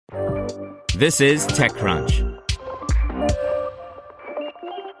This is TechCrunch.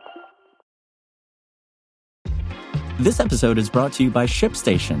 This episode is brought to you by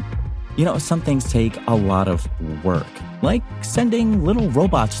ShipStation. You know, some things take a lot of work, like sending little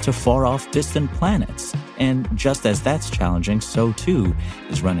robots to far-off distant planets. And just as that's challenging, so too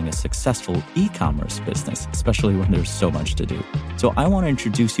is running a successful e-commerce business, especially when there's so much to do. So I want to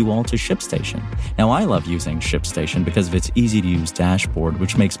introduce you all to ShipStation. Now, I love using ShipStation because of its easy-to-use dashboard,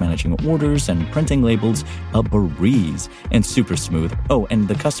 which makes managing orders and printing labels a breeze and super smooth. Oh, and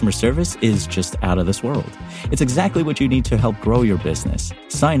the customer service is just out of this world. It's exactly what you need to help grow your business.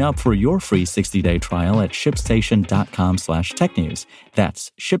 Sign up for your free 60-day trial at shipstation.com/technews.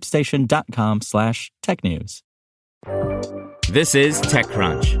 That's shipstation.com/technews. This is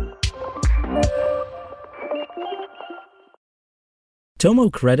TechCrunch.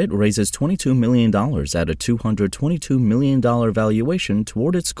 TomoCredit raises $22 million at a $222 million valuation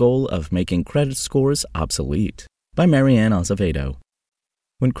toward its goal of making credit scores obsolete. By Marianne Azevedo.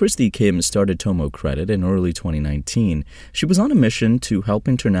 When Kristy KimÂ started TomoCredit in early 2019, she was on a mission to help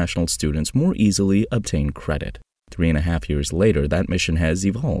international students more easily obtain credit. 3.5 years later, that mission has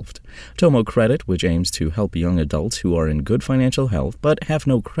evolved. TomoCredit, which aims to help young adults who are in good financial health but have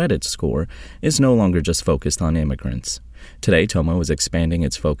no credit score, is no longer just focused on immigrants. Today, Tomo is expanding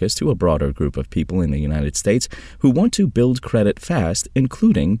its focus to a broader group of people in the United States who want to build credit fast,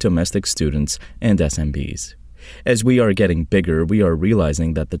 including domestic students and SMBs. As we are getting bigger, we are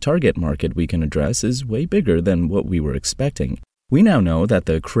realizing that the target market we can address is way bigger than what we were expecting. We now know that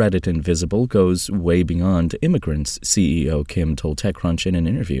the credit invisible goes way beyond immigrants, CEO Kim told TechCrunch in an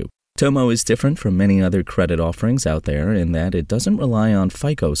interview. Tomo is different from many other credit offerings out there in that it doesn't rely on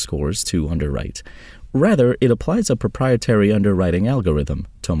FICO scores to underwrite. Rather, it applies a proprietary underwriting algorithm,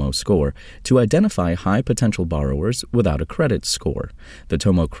 Tomo Score, to identify high-potential borrowers without a credit score. The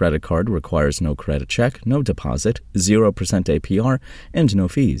Tomo credit card requires no credit check, no deposit, 0% APR, and no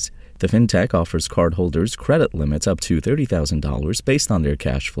fees. The fintech offers cardholders credit limits up to $30,000 based on their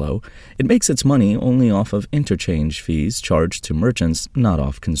cash flow. It makes its money only off of interchange fees charged to merchants, not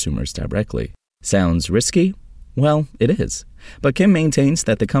off consumers directly. Sounds risky? Well, it is. But Kim maintains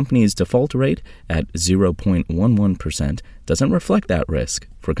that the company's default rate at 0.11% doesn't reflect that risk.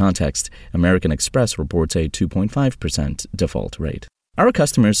 For context, American Express reports a 2.5% default rate. Our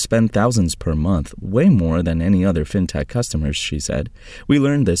customers spend thousands per month, way more than any other fintech customers, she said. We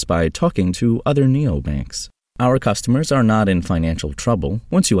learned this by talking to other neobanks. Our customers are not in financial trouble.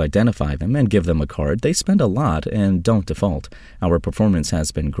 Once you identify them and give them a card, they spend a lot and don't default. Our performance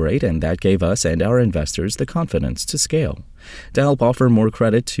has been great, and that gave us and our investors the confidence to scale. To help offer more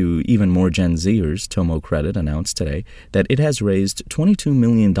credit to even more Gen Zers, TomoCredit announced today that it has raised $22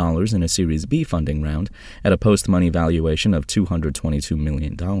 million in a Series B funding round at a post-money valuation of $222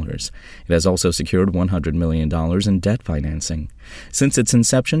 million. It has also secured $100 million in debt financing. Since its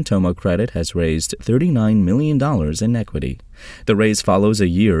inception, TomoCredit has raised $39 million in equity. The raise follows a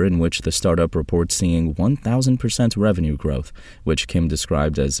year in which the startup reports seeing 1,000% revenue growth, which Kim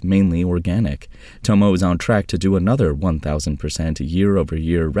described as mainly organic. Tomo is on track to do another 1,000%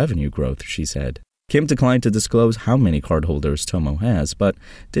 year-over-year revenue growth, she said. Kim declined to disclose how many cardholders Tomo has, but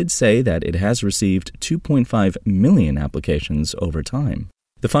did say that it has received 2.5 million applications over time.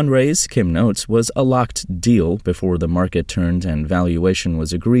 The fundraise, Kim notes, was a locked deal before the market turned and valuation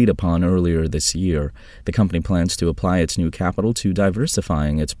was agreed upon earlier this year. The company plans to apply its new capital to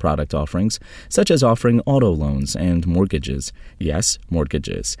diversifying its product offerings, such as offering auto loans and mortgages. Yes,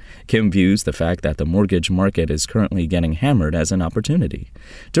 mortgages. Kim views the fact that the mortgage market is currently getting hammered as an opportunity.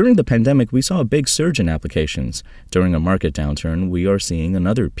 During the pandemic, we saw a big surge in applications. During a market downturn, we are seeing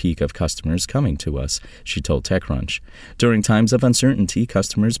another peak of customers coming to us, she told TechCrunch. During times of uncertainty,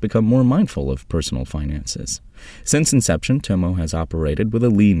 customers become more mindful of personal finances. Since inception, Tomo has operated with a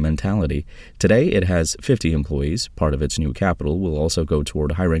lean mentality. Today, it has 50 employees. Part of its new capital will also go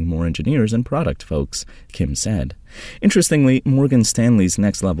toward hiring more engineers and product folks, Kim said. Interestingly, Morgan Stanley's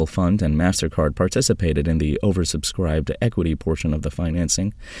Next Level Fund and MasterCard participated in the oversubscribed equity portion of the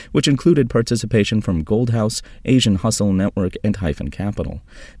financing, which included participation from Goldhouse, Asian Hustle Network, and Hyphen Capital.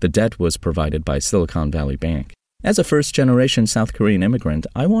 The debt was provided by Silicon Valley Bank. As a first-generation South Korean immigrant,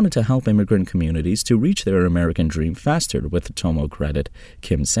 I wanted to help immigrant communities to reach their American dream faster with TomoCredit,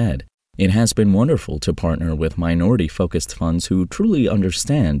 Kim said. It has been wonderful to partner with minority-focused funds who truly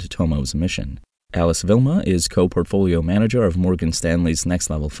understand Tomo's mission. Alice Vilma is co-portfolio manager of Morgan Stanley's Next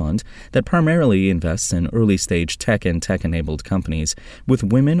Level Fund that primarily invests in early-stage tech and tech-enabled companies with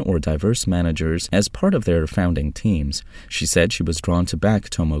women or diverse managers as part of their founding teams. She said she was drawn to back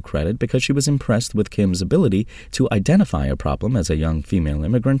TomoCredit because she was impressed with Kim's ability to identify a problem as a young female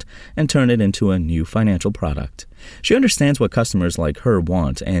immigrant and turn it into a new financial product. She understands what customers like her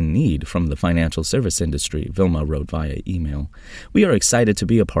want and need from the financial service industry, Vilma wrote via email. We are excited to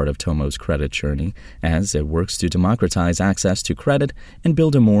be a part of Tomo's credit journey as it works to democratize access to credit and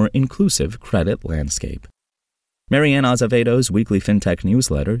build a more inclusive credit landscape. Marianne Azevedo's weekly fintech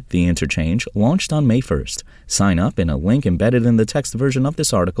newsletter, The Interchange, launched on May 1st. Sign up in a link embedded in the text version of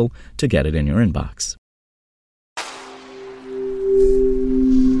this article to get it in your inbox.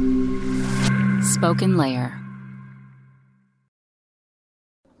 Spoken Layer.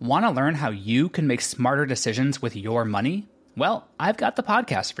 Want to learn how you can make smarter decisions with your money? Well, I've got the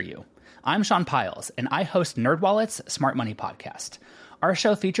podcast for you. I'm Sean Piles, and I host NerdWallet's Smart Money Podcast. Our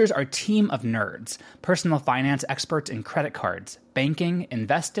show features our team of nerds, personal finance experts in credit cards, banking,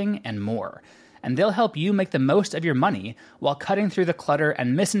 investing, and more. And they'll help you make the most of your money while cutting through the clutter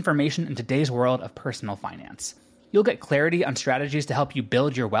and misinformation in today's world of personal finance. You'll get clarity on strategies to help you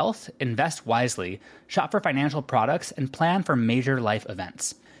build your wealth, invest wisely, shop for financial products, and plan for major life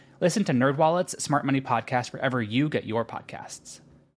events. Listen to NerdWallet's Smart Money Podcast wherever you get your podcasts.